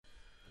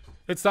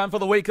It's time for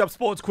the Wake Up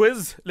Sports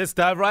Quiz. Let's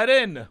dive right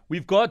in.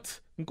 We've got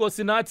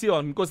Nkosinati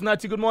on.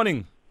 Nkosinati, good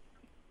morning.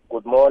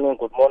 Good morning,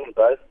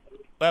 guys.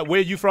 Where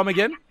are you from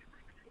again?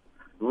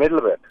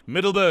 Middleburg.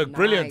 Middleburg,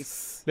 brilliant.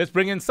 Nice. Let's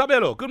bring in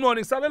Sabelo. Good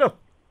morning, Sabelo.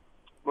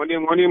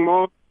 Morning,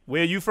 Mo.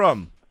 Where are you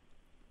from?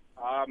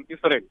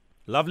 Israel.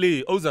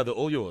 Lovely. Oza, they're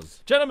all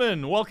yours.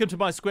 Gentlemen, welcome to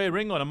my square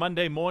ring on a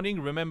Monday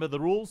morning. Remember the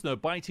rules: no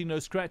biting, no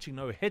scratching,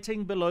 no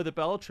hitting below the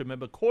belt.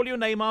 Remember, call your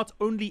name out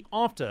only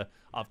after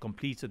I've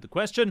completed the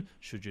question.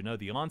 Should you know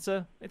the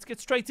answer, let's get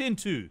straight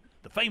into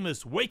the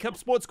famous Wake Up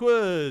Sports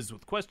Quiz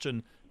with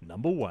question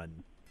number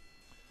 1.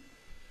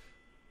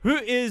 Who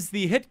is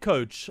the head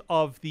coach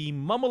of the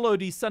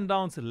Mamelodi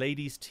Sundowns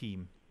ladies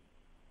team?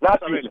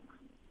 Nati,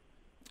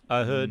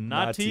 I heard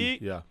Nati.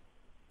 Yeah.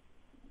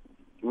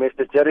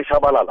 Mr. Jerry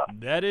Shabalala.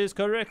 That is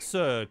correct,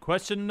 sir.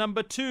 Question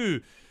number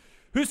 2.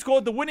 Who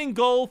scored the winning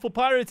goal for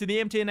Pirates in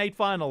the MTN 8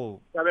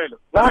 final?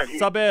 Nati,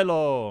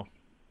 Sabelo.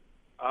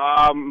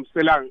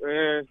 Selang.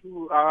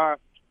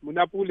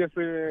 Munapule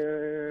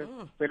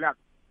Selang.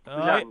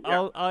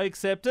 I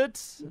accept it.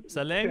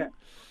 Saleng.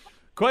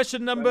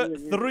 Question number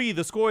 3.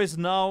 The score is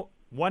now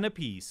 1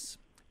 apiece.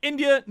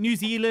 India, New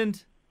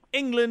Zealand,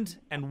 England,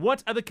 and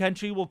what other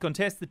country will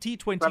contest the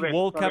T20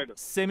 World Cup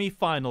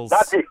semi-finals?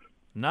 Nati,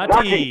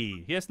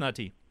 Nati. Yes,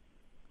 Nati.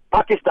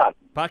 Pakistan.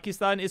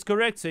 Pakistan is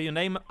correct. Say your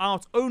name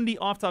out only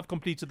after I've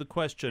completed the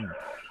question.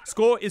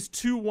 Score is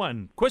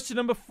 2-1. Question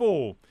number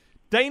 4.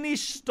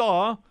 Danish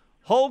star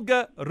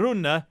Holger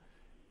Rune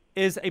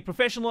is a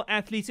professional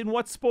athlete in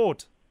what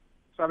sport?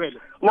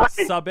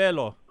 Nati,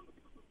 Sabelo.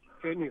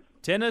 Tennis.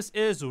 Tennis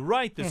is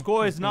right. The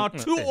score is now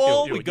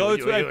 2-all. We go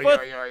to a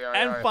fifth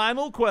and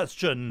final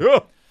question.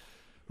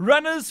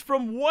 Runners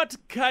from what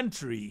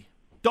country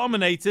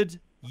dominated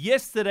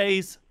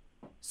yesterday's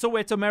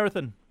Soweto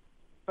Marathon?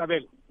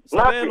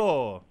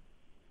 Sabelo.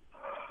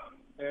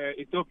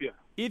 Ethiopia.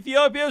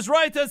 Ethiopia is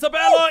right, and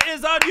Sabelo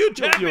is our new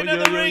champion in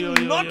the ring,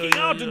 knocking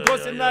out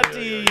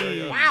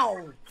Nkosinati.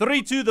 Wow.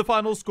 3-2 the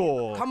final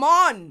score. Come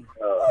on.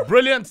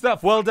 Brilliant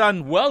stuff. Well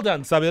done,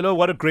 Sabelo.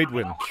 What a great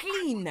win.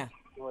 Clean.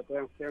 Oh,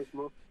 thanks,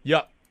 Mo.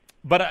 Yeah.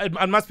 But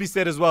it must be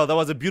said as well, that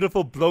was a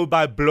beautiful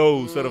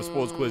blow-by-blow sort of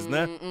sports quiz,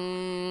 ne?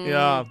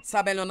 Yeah.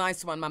 Sabelo,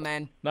 nice one, my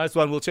man. Nice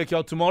one. We'll check you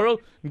out tomorrow.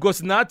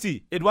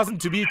 Nkosinati, it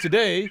wasn't to be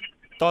today.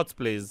 Thoughts,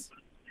 please.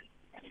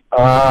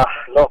 No,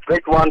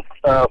 great one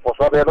for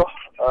Sabelo.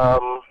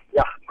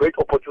 Yeah, great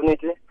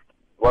opportunity. It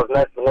was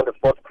nice to win the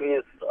sports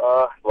quiz. It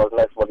was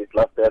nice for this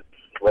last bet.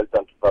 Well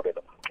done to Sabelo.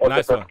 All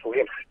Nice the best to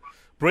him.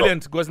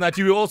 Brilliant. Nkosinati,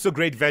 you were also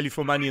great value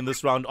for money in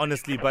this round,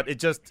 honestly, but it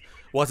just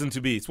wasn't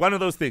to be. It's one of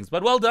those things.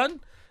 But well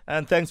done,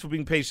 and thanks for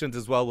being patient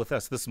as well with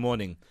us this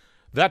morning.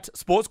 That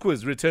sports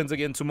quiz returns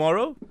again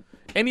tomorrow.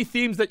 Any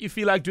themes that you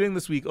feel like doing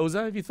this week,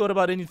 Oza? Have you thought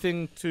about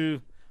anything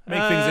to make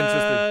things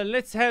interesting?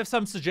 Let's have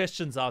some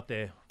suggestions out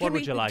there. What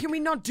would you like? Can we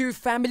not do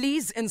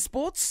families in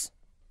sports?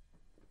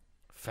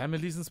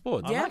 Families and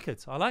sports. I like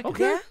it. I like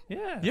Okay. it.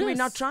 Yeah. Can we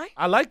not try?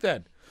 I like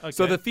that.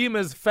 So Okay. the theme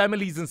is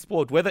families in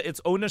sport, whether it's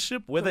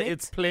ownership, whether Correct.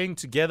 it's playing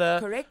together,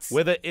 Correct.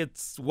 whether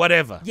it's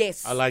whatever.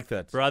 Yes. I like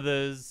that.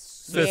 Brothers,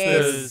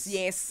 Sisters.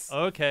 Yes.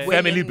 Okay. Well-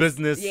 Family Women's-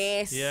 business.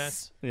 Yes.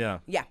 Yes. Yeah.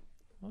 Yeah.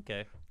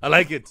 Okay. I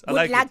like it. I Good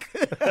like luck.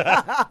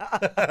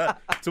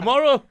 it.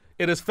 Tomorrow,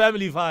 it is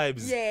family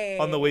vibes Yay.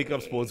 on the Wake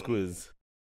Up Sports Quiz.